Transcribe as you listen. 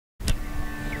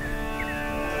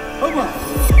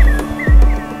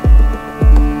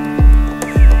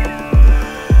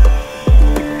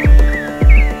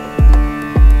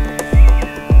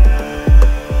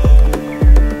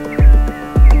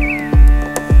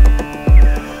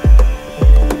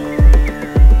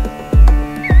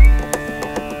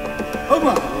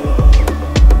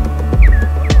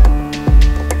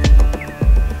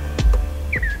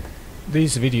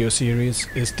This video series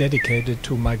is dedicated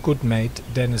to my good mate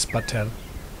Dennis Patel,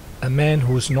 a man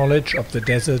whose knowledge of the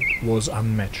desert was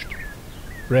unmatched.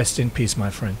 Rest in peace, my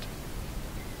friend.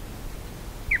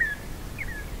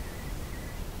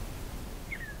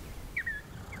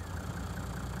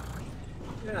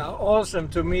 Yeah, awesome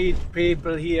to meet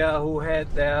people here who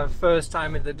had their first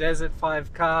time in the desert,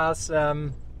 5 cars.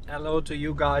 Hello to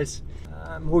you guys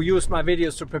who used my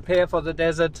videos to prepare for the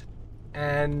desert.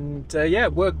 And yeah,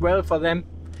 worked well for them.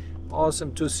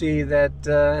 Awesome to see that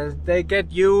they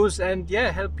get use and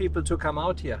yeah, help people to come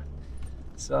out here.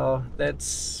 So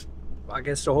that's, I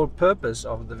guess, the whole purpose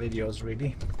of the videos,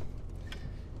 really,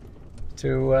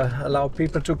 to allow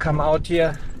people to come out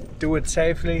here, do it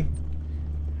safely,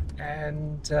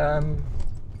 and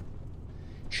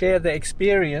share the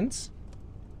experience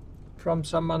from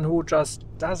someone who just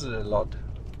does it a lot.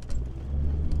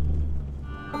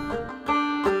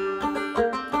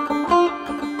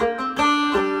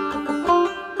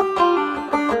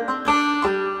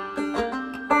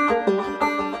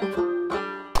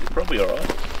 Probably alright.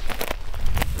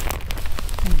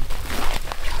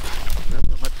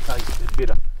 Much taste, it's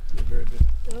bitter. It's very bitter.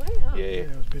 Oh, yeah. Yeah,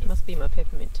 It was bitter. Must be my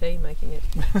peppermint tea making it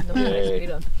not taste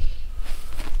bitter.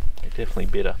 definitely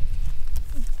bitter.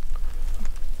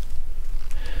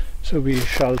 So we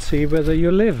shall see whether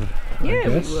you live. Yeah, I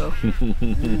we guess. will.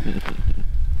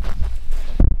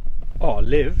 Or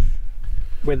live.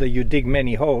 Whether you dig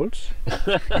many holes.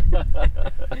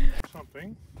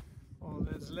 Something.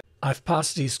 I've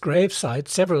passed these grave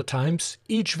sites several times.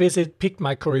 Each visit piqued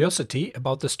my curiosity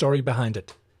about the story behind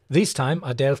it. This time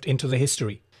I delved into the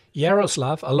history.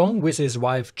 Yaroslav, along with his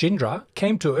wife Jindra,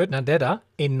 came to Oodandatta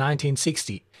in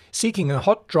 1960, seeking a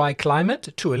hot, dry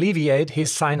climate to alleviate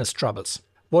his sinus troubles.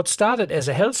 What started as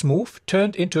a health move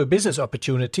turned into a business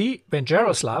opportunity when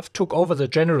Yaroslav took over the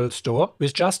general store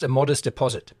with just a modest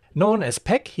deposit. Known as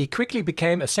Peck, he quickly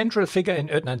became a central figure in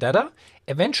Oodandatta,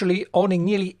 eventually owning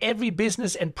nearly every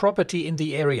business and property in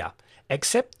the area,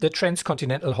 except the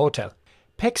Transcontinental Hotel.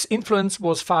 Peck's influence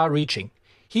was far-reaching.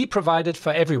 He provided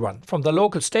for everyone, from the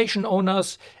local station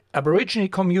owners, Aborigine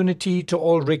community to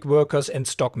all rig workers and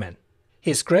stockmen.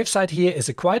 His gravesite here is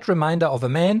a quiet reminder of a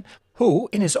man who,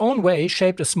 in his own way,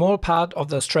 shaped a small part of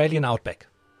the Australian outback.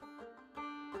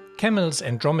 Camels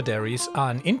and dromedaries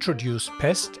are an introduced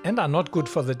pest and are not good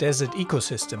for the desert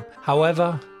ecosystem.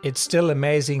 However, it's still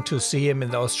amazing to see them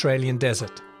in the Australian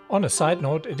desert. On a side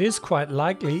note, it is quite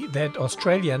likely that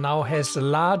Australia now has the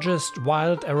largest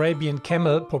wild Arabian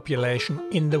camel population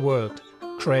in the world.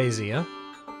 Crazy, huh?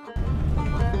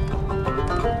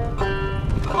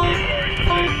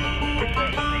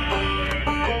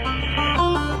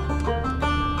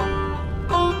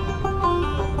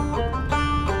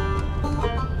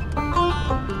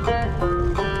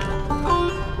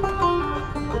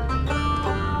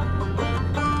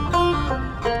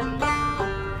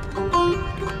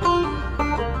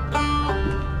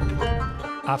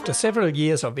 After several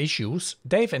years of issues,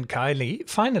 Dave and Kylie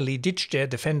finally ditched their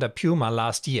Defender Puma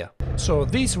last year. So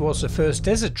this was the first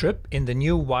desert trip in the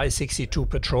new Y62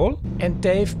 Patrol, and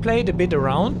Dave played a bit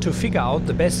around to figure out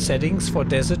the best settings for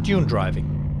desert dune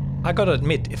driving. I gotta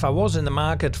admit, if I was in the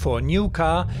market for a new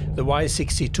car, the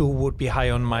Y62 would be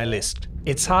high on my list.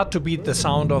 It's hard to beat the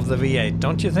sound of the V8,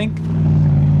 don't you think?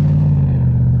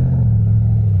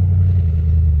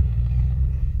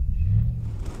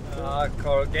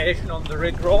 Corrugation on the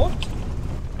rig road,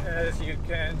 as you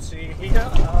can see here,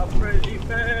 are pretty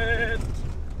bad.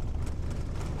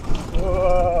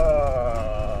 Whoa.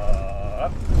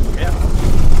 Yeah.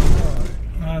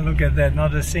 Oh, look at that,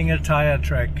 not a single tire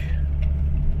track.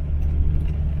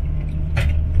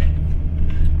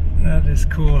 That is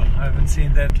cool, I haven't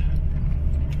seen that.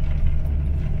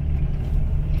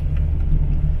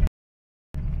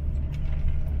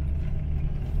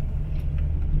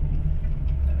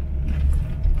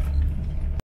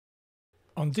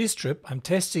 On this trip I'm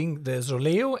testing the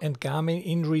Soleo and Garmin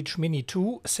InReach Mini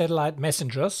 2 satellite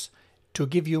messengers to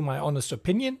give you my honest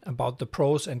opinion about the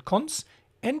pros and cons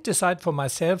and decide for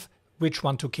myself which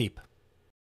one to keep.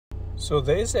 So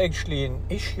there is actually an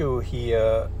issue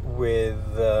here with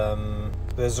the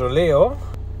Soleo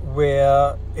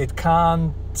where it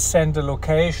can't send a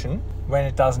location when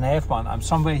it doesn't have one. I'm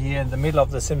somewhere here in the middle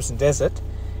of the Simpson Desert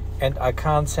and I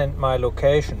can't send my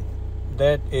location.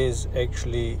 that is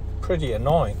actually pretty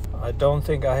annoying. I don't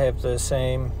think I have the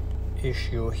same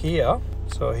issue here.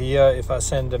 So here, if I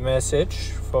send a message,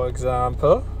 for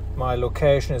example, my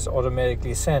location is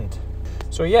automatically sent.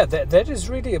 So yeah, that is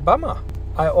really a bummer.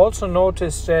 I also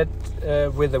noticed that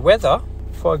with the weather,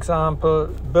 for example,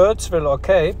 Birdsville,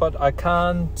 okay, but I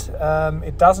can't,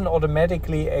 it doesn't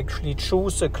automatically actually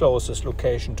choose the closest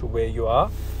location to where you are.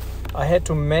 I had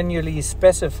to manually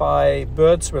specify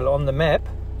Birdsville on the map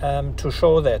to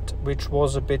show that, which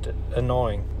was a bit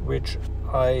annoying, which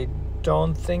I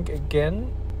don't think,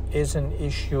 again, is an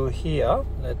issue here.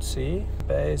 Let's see,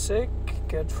 basic,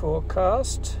 get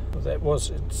forecast. That was,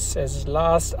 it says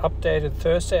last updated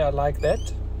Thursday, I like that.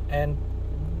 And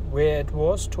where it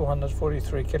was,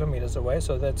 243 kilometers away,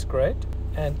 so that's great.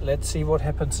 And let's see what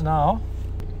happens now.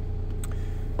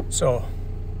 So,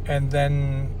 and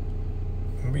then,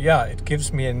 yeah, it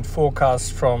gives me a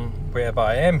forecast from wherever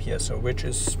I am here, so which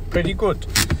is pretty good.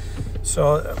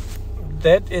 So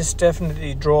that is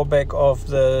definitely a drawback of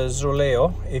the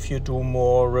Zoleo if you do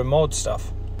more remote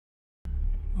stuff.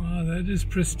 Oh, that is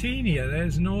pristine here.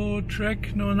 There's no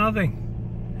track, no nothing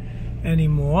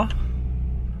anymore.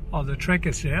 Oh, the track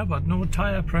is there, but no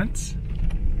tire prints.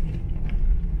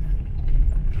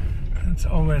 It's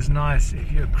always nice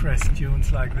if you crest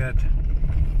dunes like that.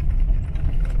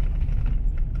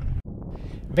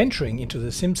 Venturing into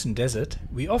the Simpson Desert,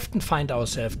 we often find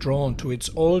ourselves drawn to its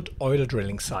old oil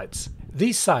drilling sites.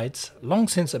 These sites, long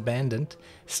since abandoned,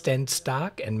 stand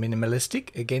stark and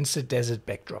minimalistic against the desert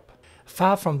backdrop.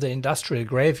 Far from the industrial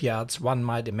graveyards one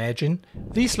might imagine,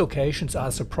 these locations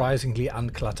are surprisingly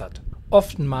uncluttered,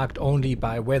 often marked only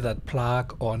by a weathered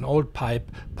plaque or an old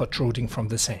pipe protruding from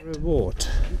the sand. Reward.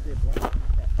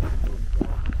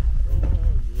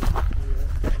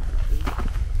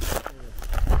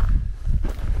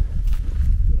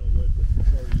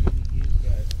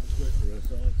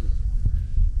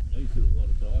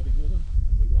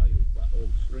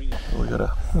 We got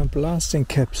a blasting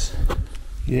caps.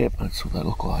 Yep, that's what they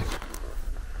look like.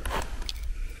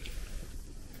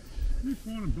 You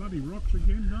finding bloody rocks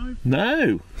again, Dave?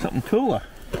 No, something cooler.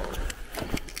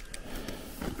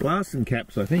 Blasting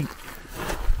caps, I think.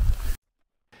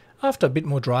 After a bit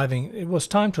more driving, it was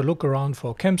time to look around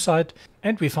for a campsite,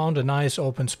 and we found a nice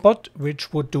open spot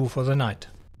which would do for the night.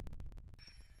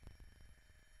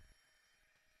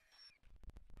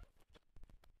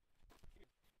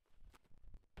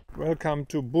 Welcome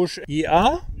to Bush ER.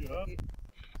 Yeah.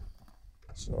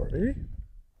 Sorry.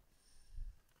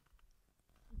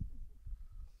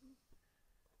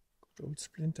 Good old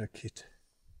splinter kit.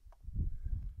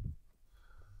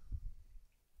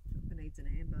 It needs an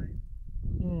ambo.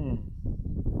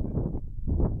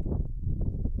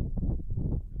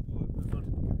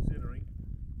 Considering.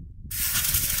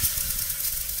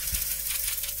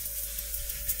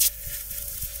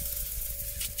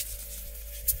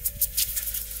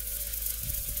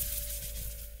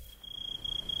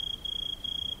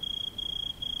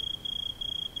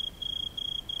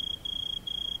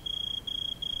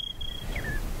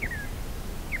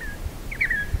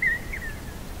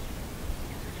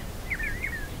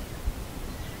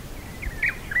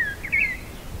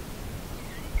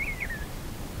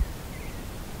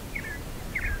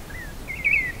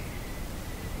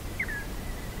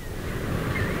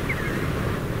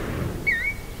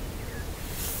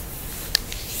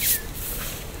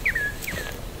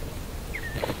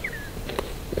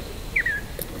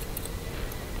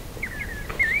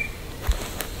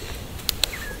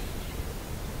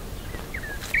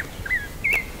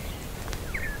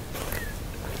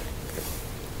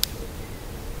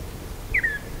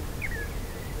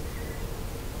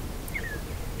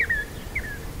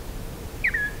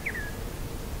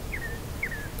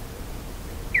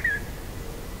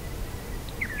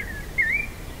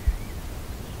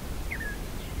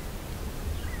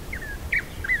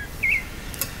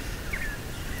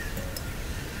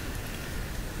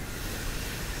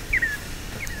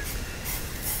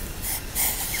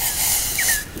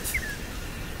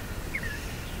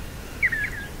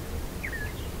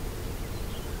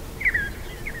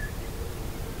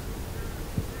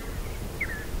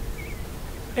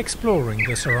 Exploring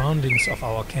the surroundings of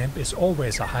our camp is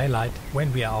always a highlight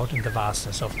when we are out in the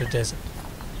vastness of the desert.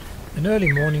 An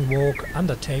early morning walk,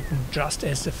 undertaken just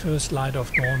as the first light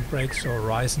of dawn breaks the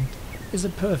horizon, is a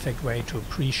perfect way to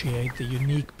appreciate the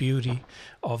unique beauty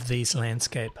of this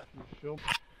landscape.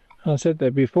 I said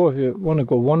that before, if you want to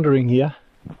go wandering here,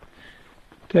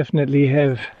 definitely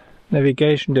have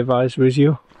navigation device with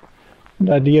you, and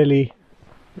ideally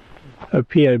a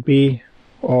PLB,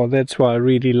 or that's why I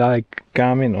really like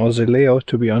Garmin or Zoleo,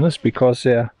 to be honest, because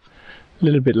they're a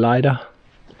little bit lighter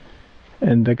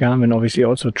and the Garmin obviously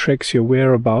also tracks your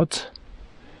whereabouts,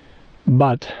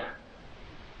 but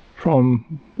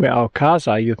from where our cars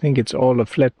are you think it's all a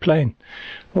flat plain,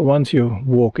 but once you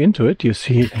walk into it you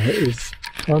see there is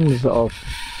tons of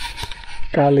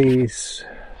gullies,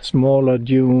 smaller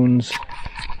dunes,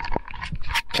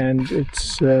 and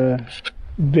it's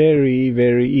very,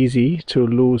 very easy to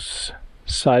lose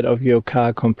sight of your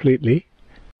car completely.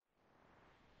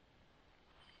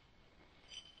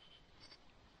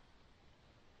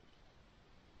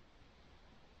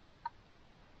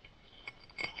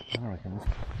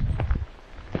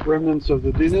 Remnants of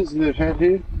the dinners they've had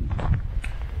here.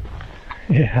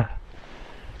 Yeah.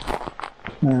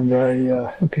 And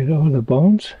Look at all the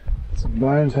bones. some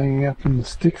bones hanging up from the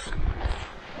sticks.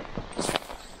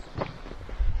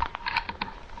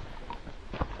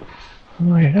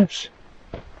 Oh yes.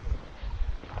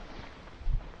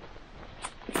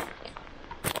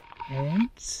 And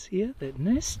here the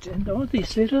nest and all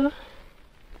these little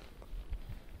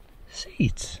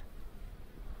seeds.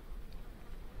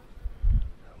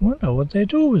 I wonder what they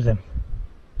do with them.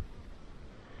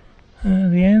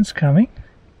 The ants coming.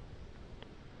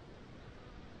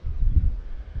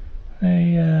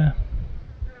 They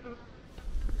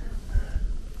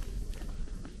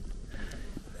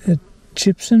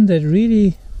chips them that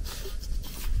really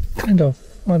kind of,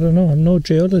 I don't know, I'm no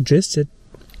geologist, it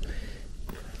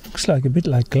looks like a bit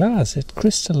like glass, it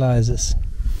crystallizes.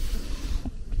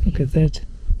 Look at that.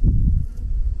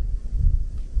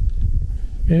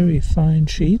 Very fine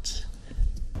sheets.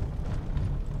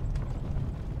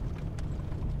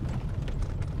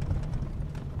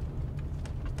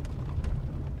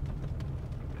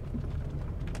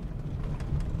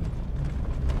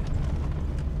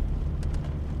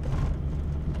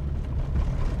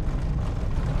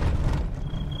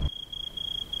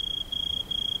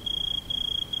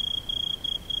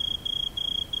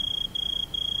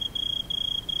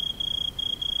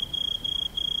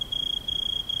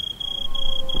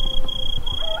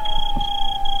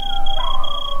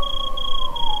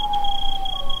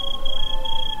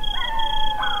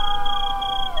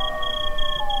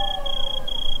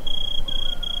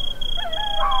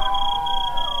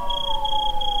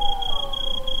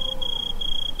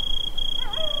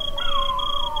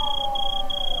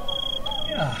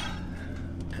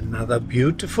 Another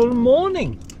beautiful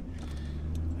morning.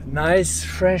 A nice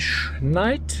fresh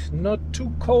night, not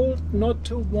too cold, not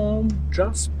too warm,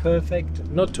 just perfect,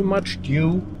 not too much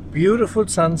dew. Beautiful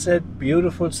sunset,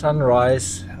 beautiful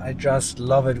sunrise. I just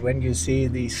love it when you see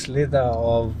the slither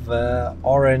of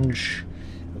orange,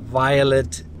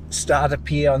 violet start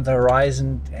appear on the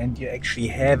horizon and you actually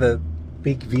have a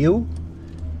big view.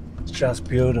 It's just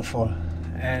beautiful.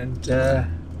 And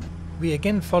we're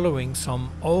again following some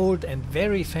old and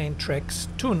very faint tracks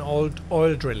to an old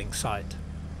oil drilling site.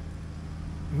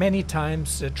 Many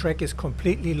times the track is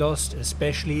completely lost,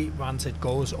 especially once it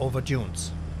goes over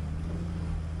dunes.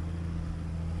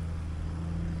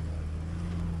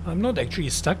 I'm not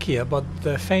actually stuck here, but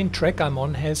the faint track I'm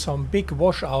on has some big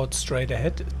washouts straight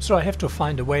ahead, so I have to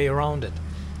find a way around it.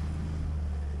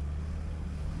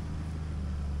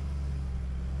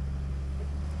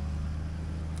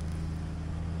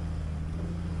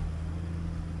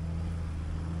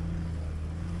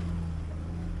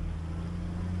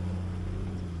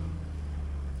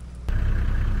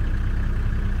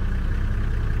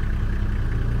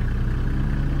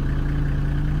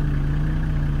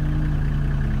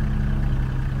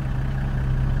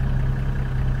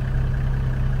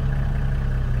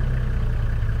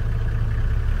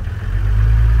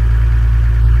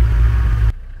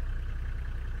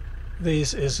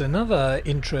 This is another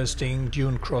interesting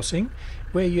dune crossing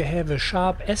where you have a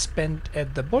sharp S-bend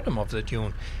at the bottom of the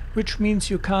dune, which means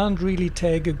you can't really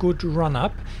take a good run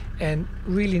up and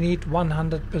really need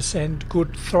 100%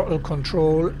 good throttle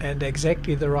control and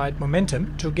exactly the right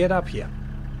momentum to get up here.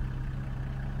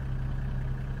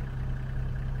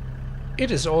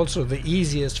 It is also the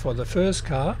easiest for the first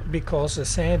car because the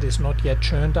sand is not yet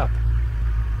churned up.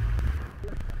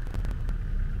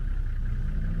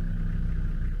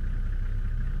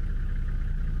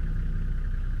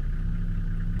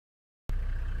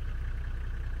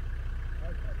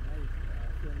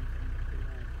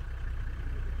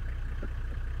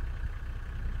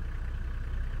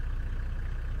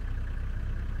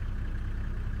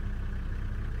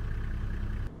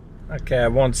 Okay, I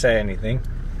won't say anything.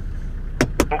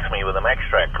 Thanks me with an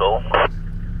extract call.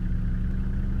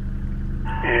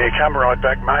 Yeah, come right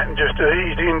back, mate, and just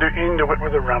ease into it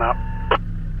with a run up. Am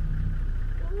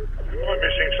I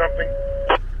missing something?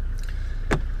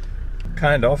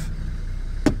 Kind of.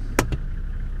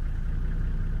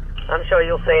 I'm sure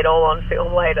you'll see it all on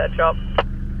film later, Chop.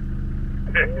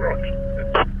 Yeah,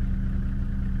 right.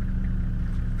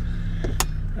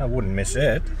 I wouldn't miss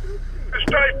it. Has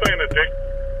Dave been a dick?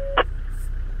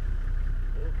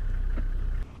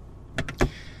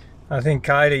 I think,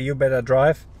 Kylie, you better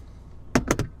drive.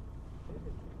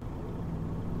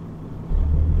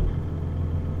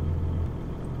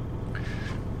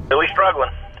 Really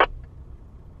struggling.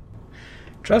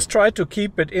 Just try to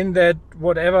keep it in that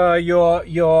whatever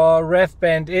your rev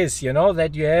band is, you know,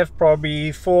 that you have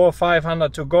probably 400 or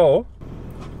 500 to go.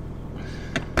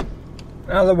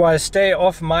 Otherwise stay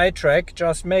off my track,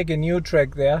 just make a new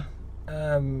track there.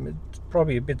 It's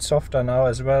probably a bit softer now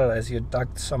as well, as you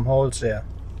dug some holes there.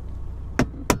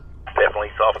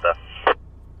 Definitely softer.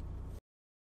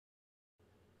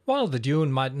 While the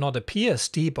dune might not appear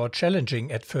steep or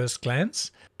challenging at first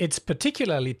glance, it's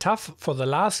particularly tough for the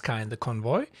Lascar in the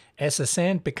convoy, as the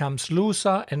sand becomes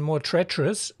looser and more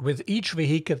treacherous with each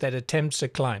vehicle that attempts the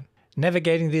climb.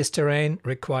 Navigating this terrain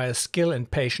requires skill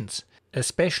and patience,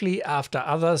 especially after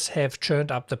others have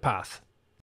churned up the path.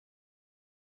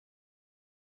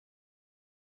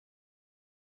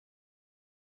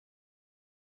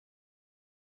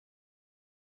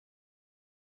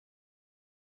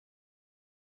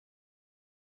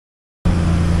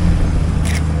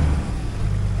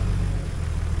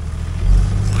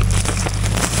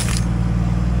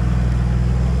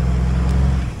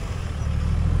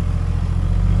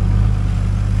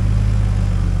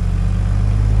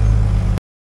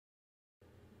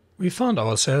 We found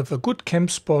ourselves a good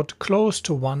camp spot close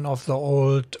to one of the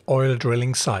old oil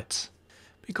drilling sites.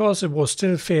 Because it was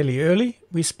still fairly early,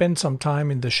 we spent some time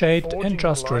in the shade and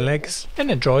just relaxed and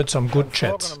enjoyed some good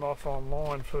chats. Them off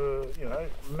online for, you know,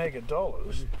 mega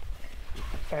dollars,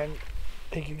 and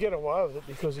he could get away with it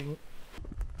because he...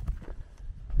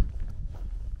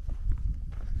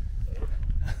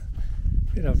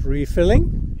 Bit of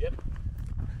refilling. Yep.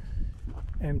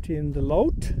 Emptying the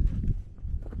load.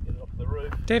 The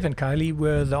roof. Dave and Kylie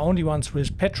were the only ones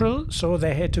with petrol, so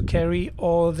they had to carry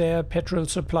all their petrol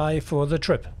supply for the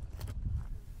trip.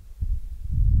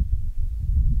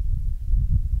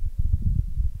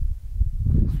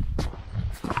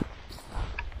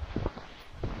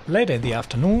 Later in the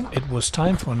afternoon, it was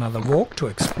time for another walk to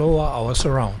explore our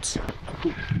surrounds.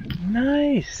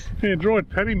 Nice! Yeah, dried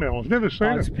paddy melons. Never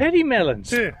seen It's it. paddy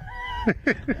melons. Yeah.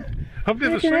 I've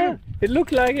never seen it. It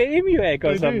looked like an emu egg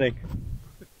or They something. did.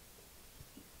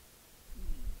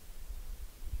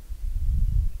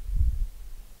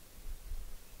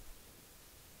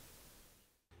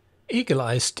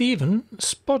 Eagle-Eye Stephen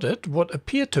spotted what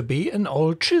appeared to be an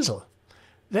old chisel.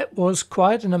 That was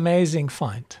quite an amazing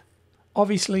find.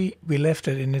 Obviously, we left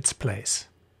it in its place.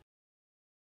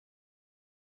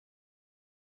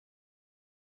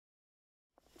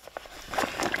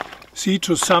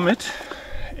 C2 Summit,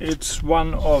 it's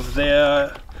one of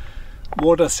their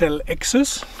water cell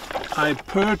X's. I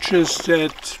purchased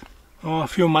that a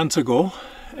few months ago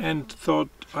and thought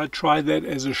I'd try that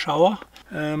as a shower.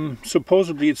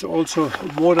 Supposedly it's also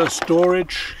a water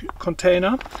storage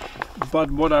container, but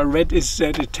what I read is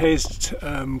that it tastes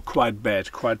quite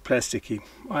bad, quite plasticky.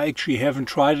 I actually haven't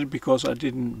tried it because I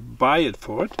didn't buy it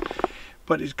for it,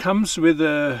 but it comes with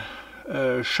a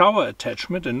shower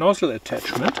attachment, a nozzle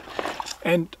attachment,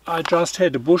 and I just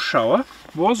had a bush shower.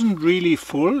 Wasn't really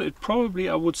full. It probably,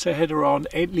 I would say, had around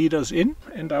 8 liters in,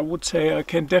 and I would say I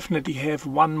can definitely have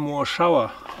one more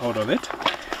shower out of it.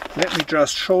 Let me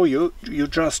just show you. You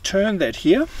just turn that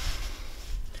here.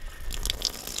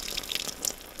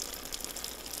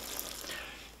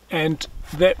 And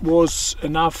that was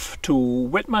enough to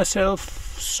wet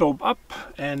myself, soap up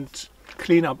and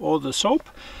clean up all the soap.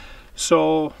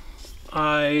 So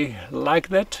I like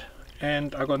that,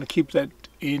 and I'm going to keep that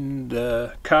in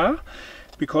the car,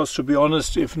 because to be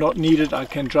honest, if not needed, I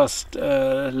can just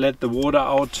let the water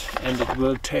out and it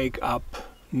will take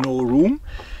up no room.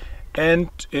 And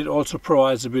it also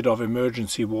provides a bit of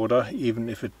emergency water, even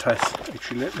if it tastes.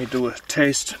 Actually, let me do a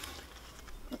taste.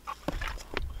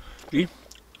 See?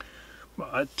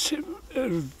 It's a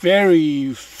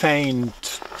very faint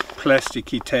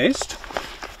plasticky taste,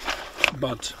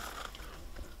 but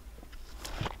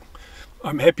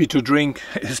I'm happy to drink,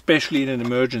 especially in an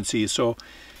emergency. So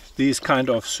these kind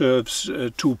of serves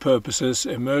two purposes: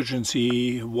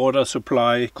 emergency water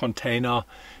supply container,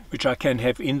 which I can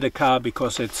have in the car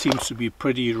because it seems to be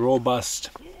pretty robust,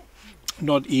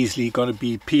 not easily going to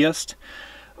be pierced,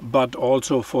 but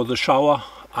also for the shower.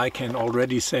 I can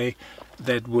already say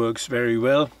that works very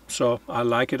well, so I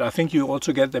like it. I think you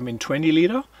also get them in 20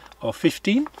 liter or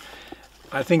 15.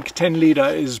 I think 10 liter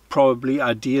is probably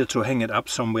ideal to hang it up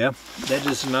somewhere. That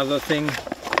is another thing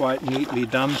quite neatly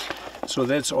done. So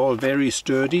that's all very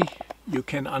sturdy. You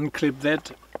can unclip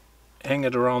that, hang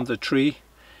it around the tree,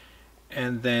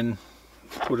 and then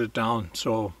put it down.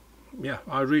 So yeah,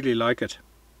 I really like it.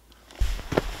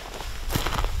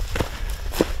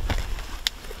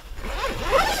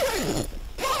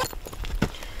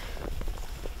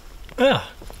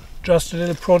 Just a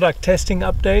little product testing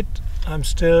update. I'm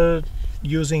still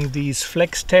using these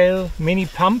flex tail mini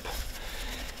pump,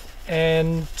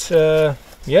 and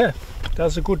yeah,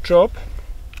 does a good job.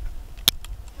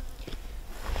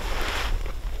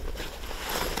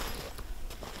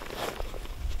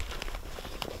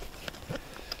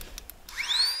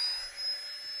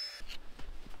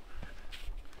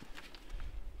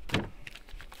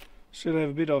 Still have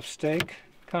a bit of steak.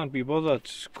 Can't be bothered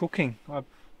cooking. I've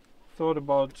thought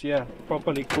about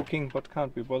properly cooking, but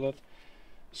can't be bothered.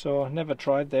 So never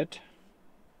tried that.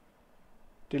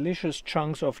 Delicious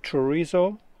chunks of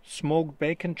chorizo, smoked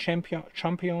bacon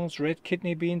champignons, red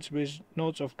kidney beans with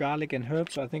notes of garlic and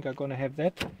herbs. I think I'm gonna have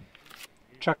that.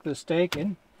 Chuck the steak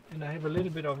in, and I have a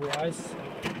little bit of rice,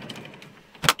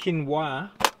 quinoa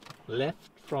left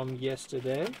from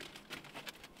yesterday.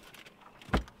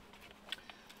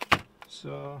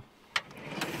 So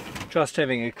just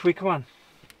having a quick one.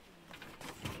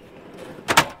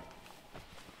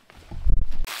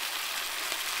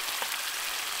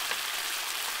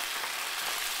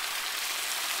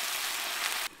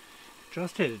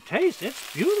 Just had a taste,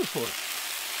 that's beautiful.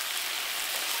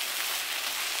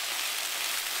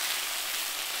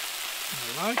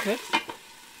 I like it.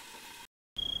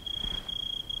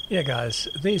 Yeah guys,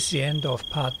 this is the end of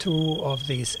part 2 of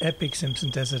this epic Simpson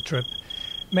Desert trip.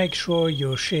 Make sure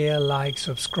you share, like,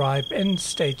 subscribe, and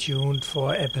stay tuned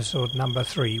for episode number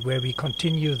 3, where we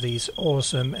continue this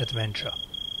awesome adventure.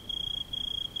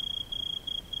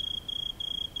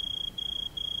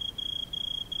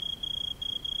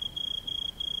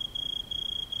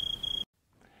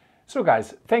 So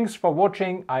guys, thanks for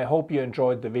watching. I hope you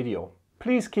enjoyed the video.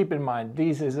 Please keep in mind,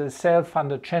 this is a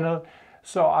self-funded channel,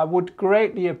 so I would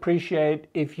greatly appreciate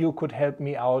if you could help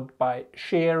me out by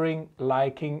sharing,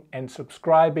 liking and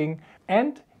subscribing.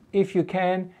 And if you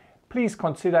can, please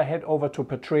consider head over to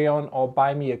Patreon or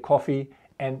buy me a coffee,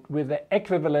 and with the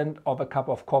equivalent of a cup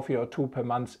of coffee or 2 per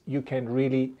month, you can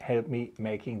really help me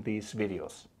making these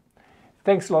videos.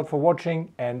 Thanks a lot for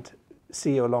watching, and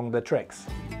see you along the tracks.